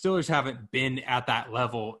the Steelers haven't been at that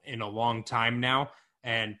level in a long time now.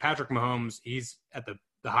 And Patrick Mahomes, he's at the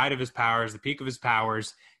height of his powers, the peak of his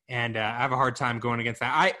powers, and I have a hard time going against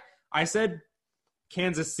that. I said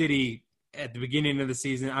Kansas City at the beginning of the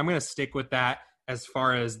season. I'm going to stick with that as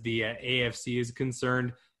far as the AFC is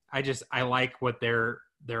concerned. I like what their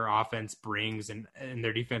offense brings, and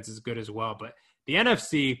their defense is good as well. But the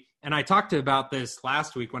NFC, and I talked about this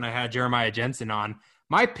last week when I had Jeremiah Jensen on,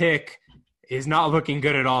 my pick is not looking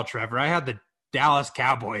good at all, Trevor. I had the Dallas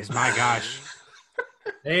Cowboys. My gosh.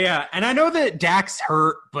 And I know that Dak's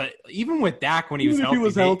hurt, but even with Dak when he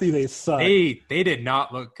was healthy, they suck. They did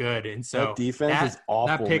not look good, and so that defense is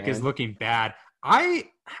awful. That pick is looking bad. I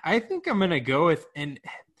think I'm going to go with, and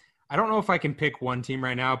I don't know if I can pick one team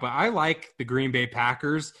right now, but I like the Green Bay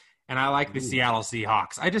Packers and I like the Seattle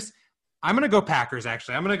Seahawks. I'm going to go Packers,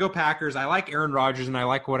 actually. I'm going to go Packers. I like Aaron Rodgers, and I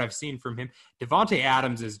like what I've seen from him. Devontae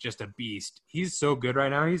Adams is just a beast. He's so good right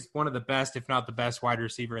now. He's one of the best, if not the best, wide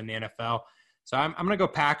receiver in the NFL. So I'm going to go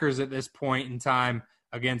Packers at this point in time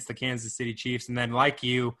against the Kansas City Chiefs. And then, like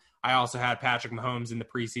you, I also had Patrick Mahomes in the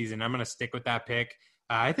preseason. I'm going to stick with that pick.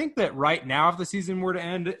 I think that right now, if the season were to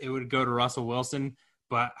end, it would go to Russell Wilson.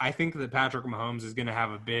 But I think that Patrick Mahomes is going to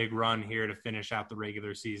have a big run here to finish out the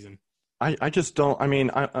regular season. I just don't – I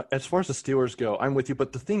mean, as far as the Steelers go, I'm with you.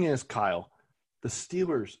 But the thing is, Kyle, the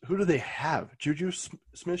Steelers, who do they have? Juju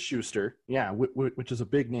Smith-Schuster, which is a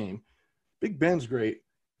big name. Big Ben's great.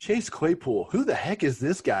 Chase Claypool, who the heck is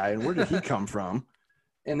this guy, and where did he come from?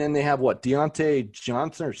 And then they have Deontay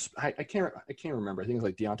Johnson, or I can't remember. I think it's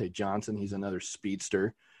like Deontay Johnson. He's another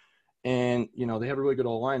speedster. And, they have a really good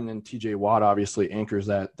O-line, and then TJ Watt obviously anchors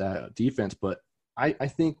that defense. But I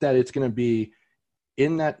think that it's going to be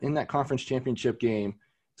in that conference championship game,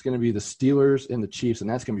 it's going to be the Steelers and the Chiefs, and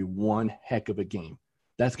that's going to be one heck of a game.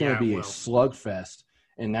 That's going to be a slugfest,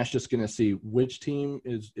 and that's just going to see which team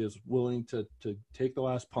is willing to take the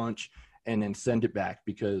last punch and then send it back,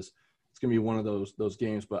 because it's going to be one of those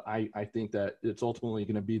games. But I think that it's ultimately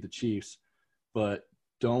going to be the Chiefs, but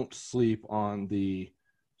don't sleep on the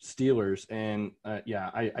Steelers. And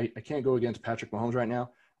I can't go against Patrick Mahomes right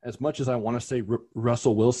now. As much as I want to say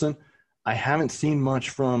Russell Wilson, I haven't seen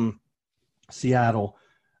much from Seattle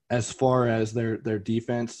as far as their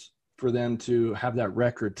defense for them to have that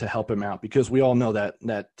record to help him out, because we all know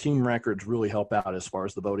that team records really help out as far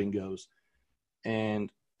as the voting goes.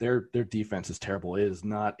 And their defense is terrible. It is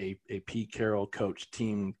not a Pete Carroll coach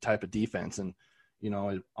team type of defense. And,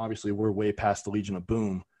 obviously we're way past the Legion of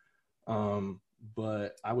Boom.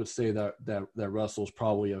 But I would say that Russell's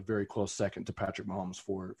probably a very close second to Patrick Mahomes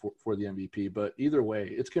for the MVP. But either way,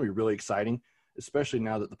 it's going to be really exciting, especially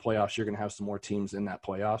now that the playoffs, you're going to have some more teams in that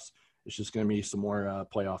playoffs. It's just going to be some more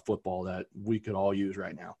playoff football that we could all use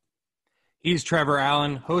right now. He's Trevor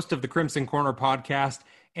Allen, host of the Crimson Corner podcast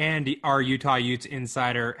and our Utah Utes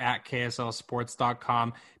insider at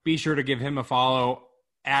KSLSports.com. Be sure to give him a follow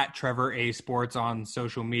at Trevor A Sports on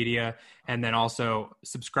social media, and then also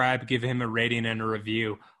subscribe, give him a rating and a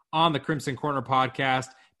review on the Crimson Corner podcast.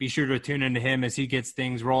 Be sure to tune into him as he gets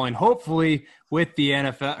things rolling, hopefully with the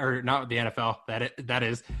NFL, or not the NFL, that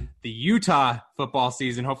is the Utah football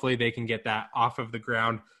season. Hopefully they can get that off of the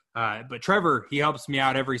ground. But Trevor, he helps me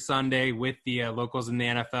out every Sunday with the locals in the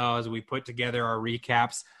NFL as we put together our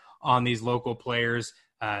recaps on these local players.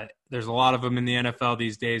 There's a lot of them in the NFL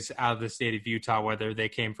these days out of the state of Utah, whether they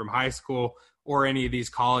came from high school or any of these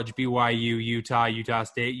college, BYU, Utah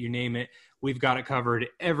State, you name it. We've got it covered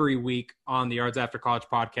every week on the Yards After College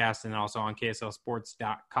podcast and also on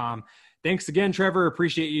KSLSports.com. Thanks again, Trevor.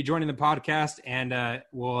 Appreciate you joining the podcast, and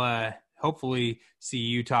we'll hopefully see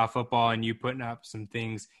Utah football and you putting up some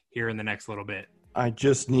things here in the next little bit. I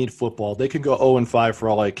just need football. They could go 0-5 for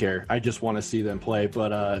all I care. I just want to see them play.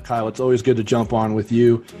 But, Kyle, it's always good to jump on with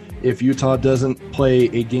you. If Utah doesn't play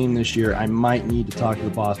a game this year, I might need to talk to the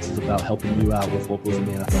bosses about helping you out with locals in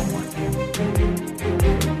the NFL more.